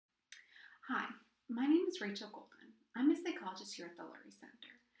Hi, my name is Rachel Golden. I'm a psychologist here at the Lurie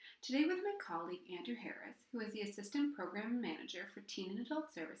Center. Today with my colleague Andrew Harris, who is the Assistant Program Manager for Teen and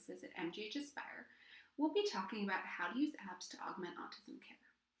Adult Services at MGH Aspire, we'll be talking about how to use apps to augment autism care.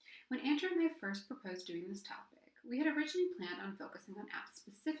 When Andrew and I first proposed doing this topic, we had originally planned on focusing on apps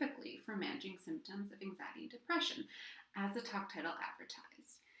specifically for managing symptoms of anxiety and depression, as the talk title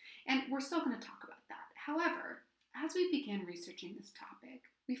advertised. And we're still going to talk about that. However, as we began researching this topic,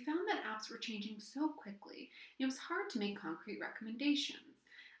 we found that apps were changing so quickly, it was hard to make concrete recommendations.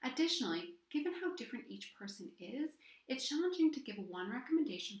 Additionally, given how different each person is, it's challenging to give one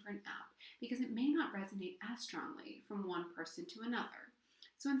recommendation for an app because it may not resonate as strongly from one person to another.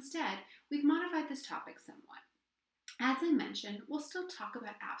 So instead, we've modified this topic somewhat. As I mentioned, we'll still talk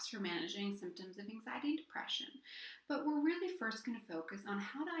about apps for managing symptoms of anxiety and depression, but we're really first going to focus on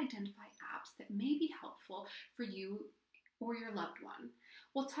how to identify apps that may be helpful for you or your loved one.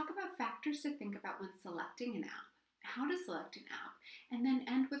 We'll talk about factors to think about when selecting an app, how to select an app, and then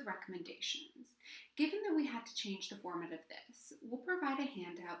end with recommendations. Given that we had to change the format of this, we'll provide a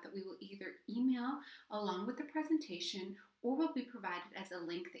handout that we will either email along with the presentation or will be provided as a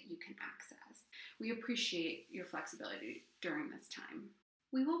link that you can access. We appreciate your flexibility during this time.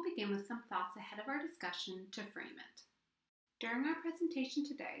 We will begin with some thoughts ahead of our discussion to frame it. During our presentation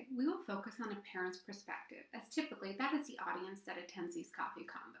today, we will focus on a parent's perspective, as typically that is the audience that attends these coffee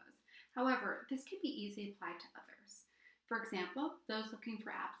combos. However, this can be easily applied to others. For example, those looking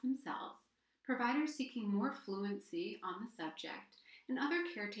for apps themselves, providers seeking more fluency on the subject, and other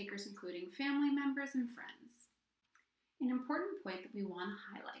caretakers including family members and friends. An important point that we want to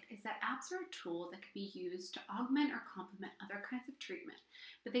highlight is that apps are a tool that can be used to augment or complement other kinds of treatment,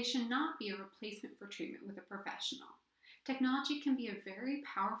 but they should not be a replacement for treatment with a professional. Technology can be a very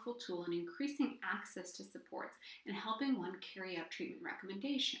powerful tool in increasing access to supports and helping one carry out treatment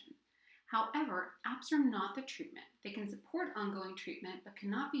recommendation. However, apps are not the treatment. They can support ongoing treatment but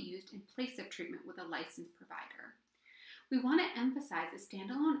cannot be used in place of treatment with a licensed provider. We want to emphasize a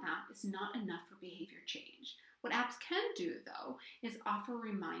standalone app is not enough for behavior change. What apps can do, though, is offer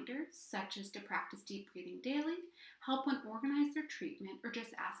reminders, such as to practice deep breathing daily, help one organize their treatment or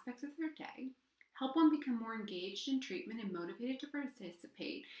just aspects of their day, help one become more engaged in treatment and motivated to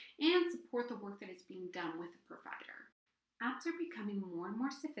participate, and support the work that is being done with the provider. Apps are becoming more and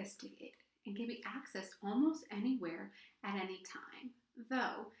more sophisticated and can be accessed almost anywhere at any time,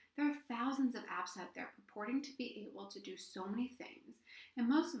 though there are thousands of apps out there purporting to be able to do so many things, and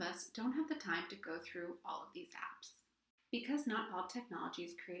most of us don't have the time to go through all of these apps. Because not all technology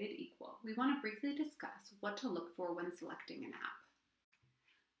is created equal, we want to briefly discuss what to look for when selecting an app.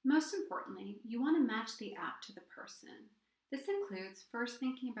 Most importantly, you want to match the app to the person. This includes first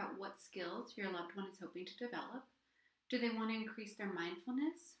thinking about what skills your loved one is hoping to develop. Do they want to increase their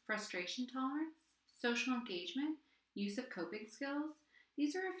mindfulness, frustration tolerance, social engagement, use of coping skills?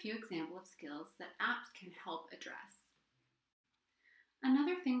 These are a few examples of skills that apps can help address.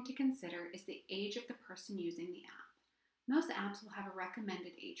 Another thing to consider is the age of the person using the app. Most apps will have a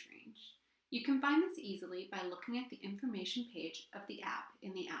recommended age range. You can find this easily by looking at the information page of the app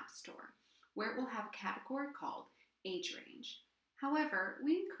in the App Store, where it will have a category called Age Range. However,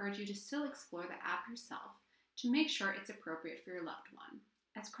 we encourage you to still explore the app yourself to make sure it's appropriate for your loved one,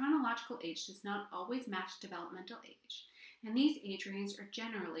 as chronological age does not always match developmental age, and these age ranges are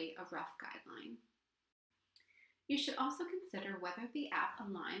generally a rough guideline. You should also consider whether the app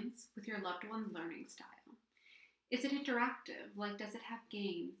aligns with your loved one's learning style. Is it interactive, like does it have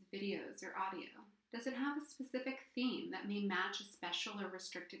games, videos, or audio? Does it have a specific theme that may match a special or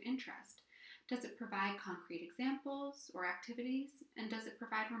restricted interest? Does it provide concrete examples or activities? And does it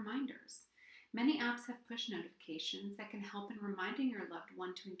provide reminders? Many apps have push notifications that can help in reminding your loved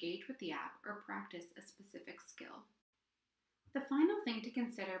one to engage with the app or practice a specific skill. The final thing to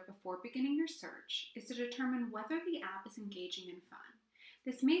consider before beginning your search is to determine whether the app is engaging and fun.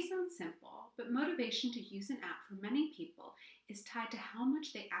 This may sound simple, but motivation to use an app for many people is tied to how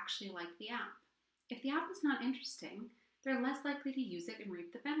much they actually like the app. If the app is not interesting, they're less likely to use it and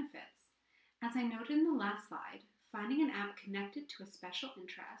reap the benefits. As I noted in the last slide, finding an app connected to a special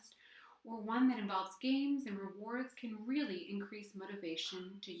interest or one that involves games and rewards can really increase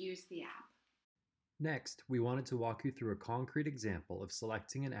motivation to use the app. Next, we wanted to walk you through a concrete example of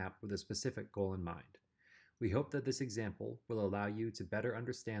selecting an app with a specific goal in mind. We hope that this example will allow you to better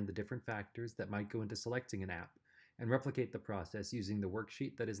understand the different factors that might go into selecting an app and replicate the process using the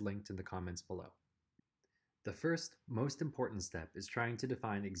worksheet that is linked in the comments below. The first, most important step is trying to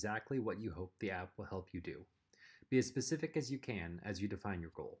define exactly what you hope the app will help you do. Be as specific as you can as you define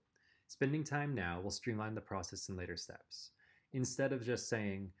your goal. Spending time now will streamline the process in later steps. Instead of just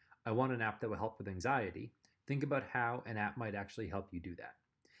saying, I want an app that will help with anxiety. Think about how an app might actually help you do that.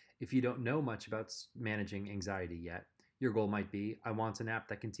 If you don't know much about managing anxiety yet, your goal might be, I want an app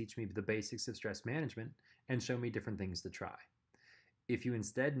that can teach me the basics of stress management and show me different things to try. If you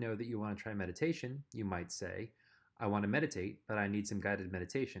instead know that you want to try meditation, you might say, I want to meditate, but I need some guided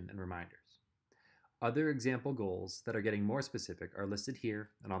meditation and reminders. Other example goals that are getting more specific are listed here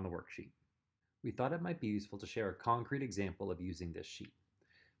and on the worksheet. We thought it might be useful to share a concrete example of using this sheet.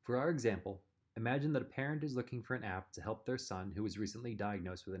 For our example, imagine that a parent is looking for an app to help their son who was recently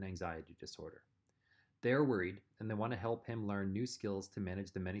diagnosed with an anxiety disorder. They are worried and they want to help him learn new skills to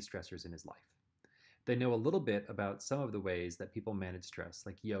manage the many stressors in his life. They know a little bit about some of the ways that people manage stress,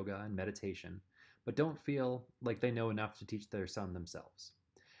 like yoga and meditation, but don't feel like they know enough to teach their son themselves.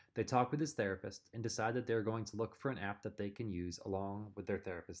 They talk with his therapist and decide that they're going to look for an app that they can use along with their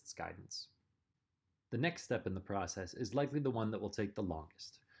therapist's guidance. The next step in the process is likely the one that will take the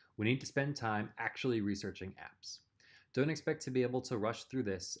longest. We need to spend time actually researching apps. Don't expect to be able to rush through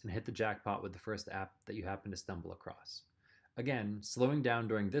this and hit the jackpot with the first app that you happen to stumble across. Again, slowing down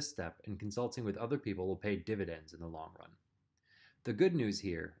during this step and consulting with other people will pay dividends in the long run. The good news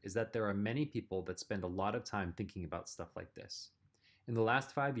here is that there are many people that spend a lot of time thinking about stuff like this. In the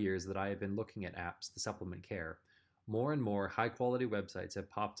last 5 years that I have been looking at apps to supplement care, more and more high-quality websites have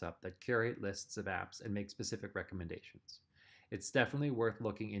popped up that curate lists of apps and make specific recommendations. It's definitely worth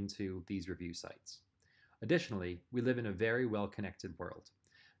looking into these review sites. Additionally, we live in a very well-connected world.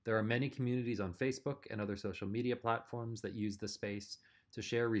 There are many communities on Facebook and other social media platforms that use this space to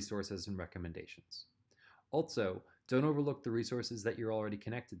share resources and recommendations. Also, don't overlook the resources that you're already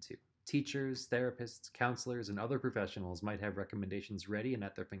connected to. Teachers, therapists, counselors, and other professionals might have recommendations ready and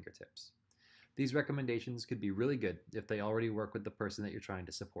at their fingertips. These recommendations could be really good if they already work with the person that you're trying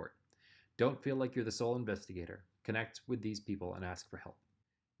to support. Don't feel like you're the sole investigator. Connect with these people and ask for help.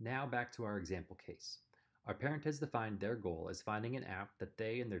 Now back to our example case. Our parent has defined their goal as finding an app that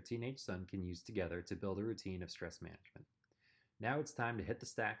they and their teenage son can use together to build a routine of stress management. Now it's time to hit the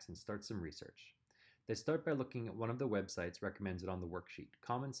stacks and start some research. They start by looking at one of the websites recommended on the worksheet,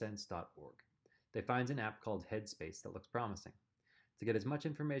 commonsense.org. They find an app called Headspace that looks promising. To get as much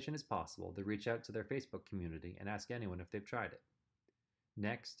information as possible, they reach out to their Facebook community and ask anyone if they've tried it.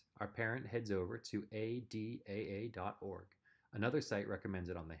 Next, our parent heads over to adaa.org, another site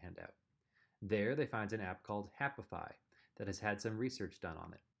recommended on the handout. There, they find an app called Happify that has had some research done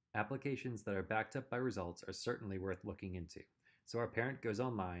on it. Applications that are backed up by results are certainly worth looking into, so our parent goes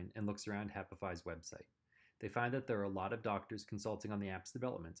online and looks around Happify's website. They find that there are a lot of doctors consulting on the app's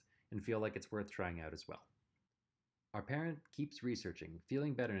development and feel like it's worth trying out as well. Our parent keeps researching,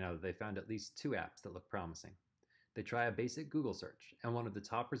 feeling better now that they found at least 2 apps that look promising. They try a basic Google search, and one of the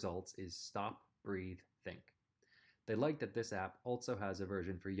top results is Stop, Breathe, Think. They like that this app also has a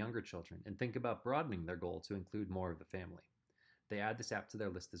version for younger children and think about broadening their goal to include more of the family. They add this app to their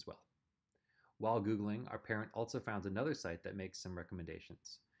list as well. While Googling, our parent also found another site that makes some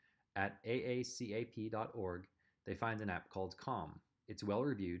recommendations. At aacap.org, they find an app called Calm. It's well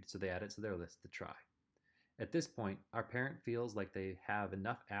reviewed, so they add it to their list to try. At this point, our parent feels like they have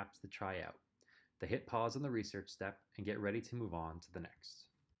enough apps to try out. They hit pause on the research step and get ready to move on to the next.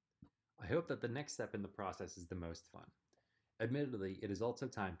 I hope that the next step in the process is the most fun. Admittedly, it is also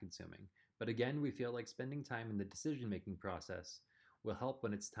time-consuming, but again, we feel like spending time in the decision-making process will help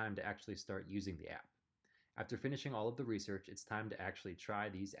when it's time to actually start using the app. After finishing all of the research, it's time to actually try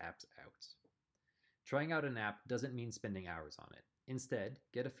these apps out. Trying out an app doesn't mean spending hours on it. Instead,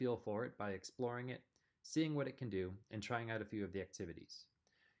 get a feel for it by exploring it, seeing what it can do, and trying out a few of the activities.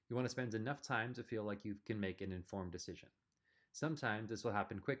 You want to spend enough time to feel like you can make an informed decision. Sometimes this will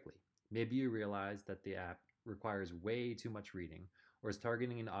happen quickly. Maybe you realize that the app requires way too much reading or is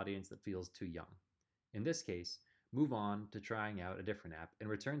targeting an audience that feels too young. In this case, move on to trying out a different app and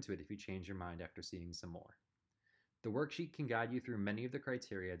return to it if you change your mind after seeing some more. The worksheet can guide you through many of the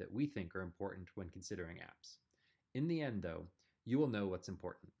criteria that we think are important when considering apps. In the end, though, you will know what's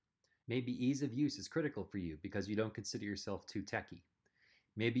important. Maybe ease of use is critical for you because you don't consider yourself too techy.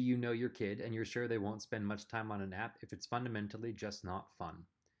 Maybe you know your kid and you're sure they won't spend much time on an app if it's fundamentally just not fun.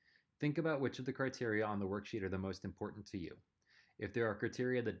 Think about which of the criteria on the worksheet are the most important to you. If there are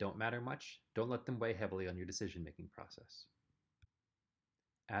criteria that don't matter much, don't let them weigh heavily on your decision-making process.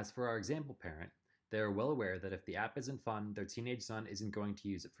 As for our example parent, they are well aware that if the app isn't fun, their teenage son isn't going to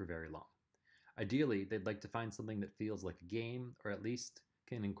use it for very long. Ideally, they'd like to find something that feels like a game, or at least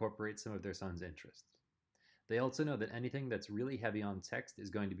can incorporate some of their son's interests. They also know that anything that's really heavy on text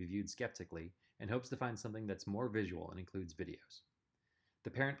is going to be viewed skeptically, and hopes to find something that's more visual and includes videos. The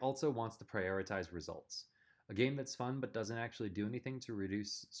parent also wants to prioritize results. A game that's fun but doesn't actually do anything to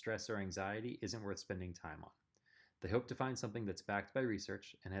reduce stress or anxiety isn't worth spending time on. They hope to find something that's backed by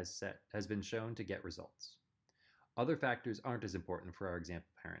research and has been shown to get results. Other factors aren't as important for our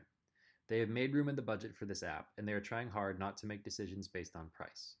example parent. They have made room in the budget for this app, and they are trying hard not to make decisions based on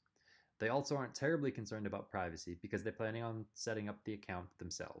price. They also aren't terribly concerned about privacy because they're planning on setting up the account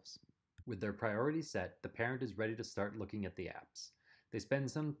themselves. With their priorities set, the parent is ready to start looking at the apps. They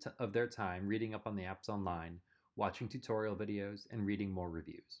spend some of their time reading up on the apps online, watching tutorial videos, and reading more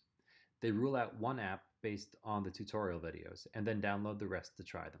reviews. They rule out one app based on the tutorial videos and then download the rest to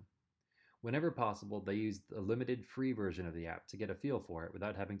try them. Whenever possible, they use the limited free version of the app to get a feel for it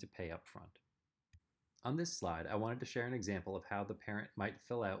without having to pay up front. On this slide, I wanted to share an example of how the parent might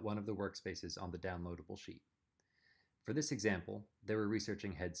fill out one of the workspaces on the downloadable sheet. For this example, they were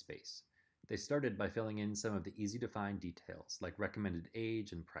researching Headspace. They started by filling in some of the easy-to-find details, like recommended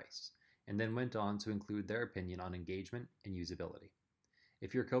age and price, and then went on to include their opinion on engagement and usability.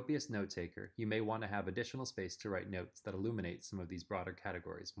 If you're a copious note-taker, you may want to have additional space to write notes that illuminate some of these broader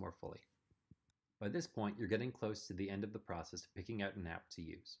categories more fully. By this point, you're getting close to the end of the process of picking out an app to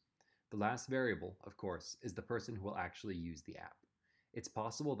use. The last variable, of course, is the person who will actually use the app. It's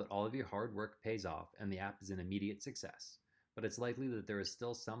possible that all of your hard work pays off and the app is an immediate success, but it's likely that there is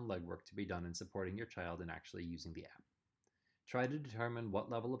still some legwork to be done in supporting your child in actually using the app. Try to determine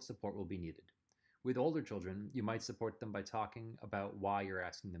what level of support will be needed. With older children, you might support them by talking about why you're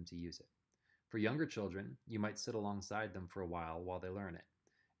asking them to use it. For younger children, you might sit alongside them for a while they learn it,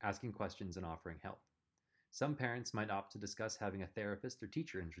 asking questions and offering help. Some parents might opt to discuss having a therapist or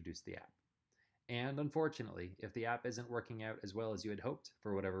teacher introduce the app. And unfortunately, if the app isn't working out as well as you had hoped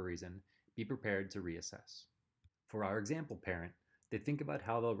for whatever reason, be prepared to reassess. For our example parent, they think about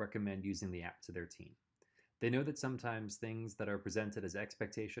how they'll recommend using the app to their teen. They know that sometimes things that are presented as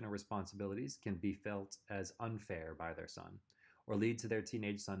expectation or responsibilities can be felt as unfair by their son, or lead to their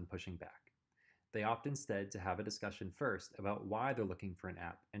teenage son pushing back. They opt instead to have a discussion first about why they're looking for an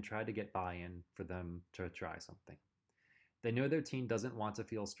app and try to get buy-in for them to try something. They know their teen doesn't want to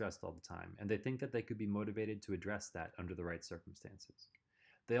feel stressed all the time, and they think that they could be motivated to address that under the right circumstances.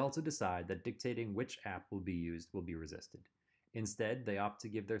 They also decide that dictating which app will be used will be resisted. Instead, they opt to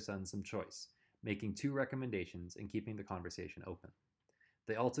give their son some choice, making 2 recommendations and keeping the conversation open.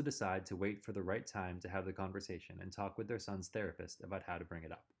 They also decide to wait for the right time to have the conversation and talk with their son's therapist about how to bring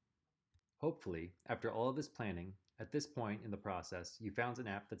it up. Hopefully, after all of this planning, at this point in the process, you found an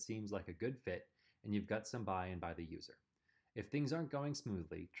app that seems like a good fit and you've got some buy-in by the user. If things aren't going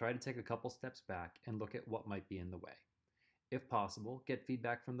smoothly, try to take a couple steps back and look at what might be in the way. If possible, get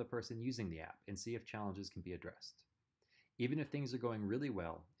feedback from the person using the app and see if challenges can be addressed. Even if things are going really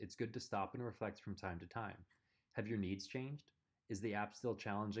well, it's good to stop and reflect from time to time. Have your needs changed? Is the app still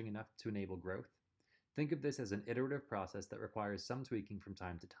challenging enough to enable growth? Think of this as an iterative process that requires some tweaking from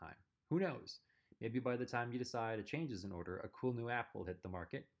time to time. Who knows? Maybe by the time you decide a change is in order, a cool new app will hit the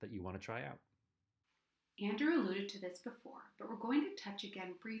market that you want to try out. Andrew alluded to this before, but we're going to touch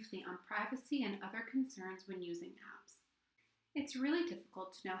again briefly on privacy and other concerns when using apps. It's really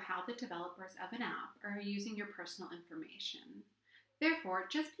difficult to know how the developers of an app are using your personal information. Therefore,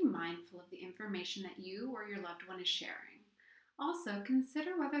 just be mindful of the information that you or your loved one is sharing. Also,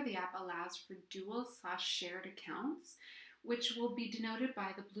 consider whether the app allows for dual/shared accounts, which will be denoted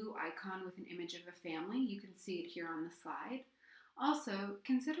by the blue icon with an image of a family. You can see it here on the slide. Also,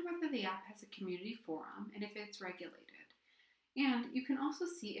 consider whether the app has a community forum and if it's regulated. And you can also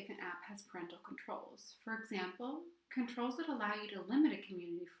see if an app has parental controls. For example, controls that allow you to limit a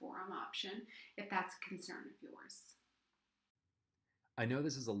community forum option if that's a concern of yours. I know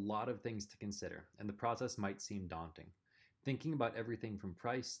this is a lot of things to consider, and the process might seem daunting. Thinking about everything from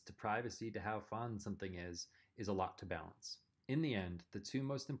price to privacy to how fun something is a lot to balance. In the end, the 2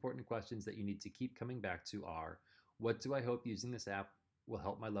 most important questions that you need to keep coming back to are, what do I hope using this app will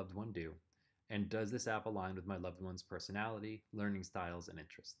help my loved one do? And does this app align with my loved one's personality, learning styles, and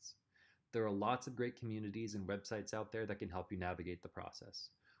interests? There are lots of great communities and websites out there that can help you navigate the process.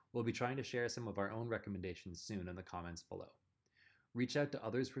 We'll be trying to share some of our own recommendations soon in the comments below. Reach out to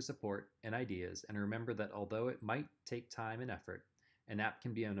others for support and ideas, and remember that although it might take time and effort, an app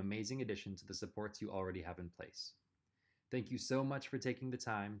can be an amazing addition to the supports you already have in place. Thank you so much for taking the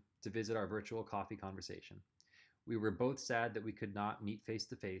time to visit our virtual coffee conversation. We were both sad that we could not meet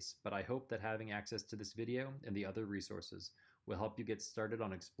face-to-face, but I hope that having access to this video and the other resources will help you get started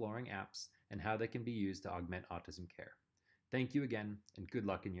on exploring apps and how they can be used to augment autism care. Thank you again, and good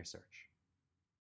luck in your search.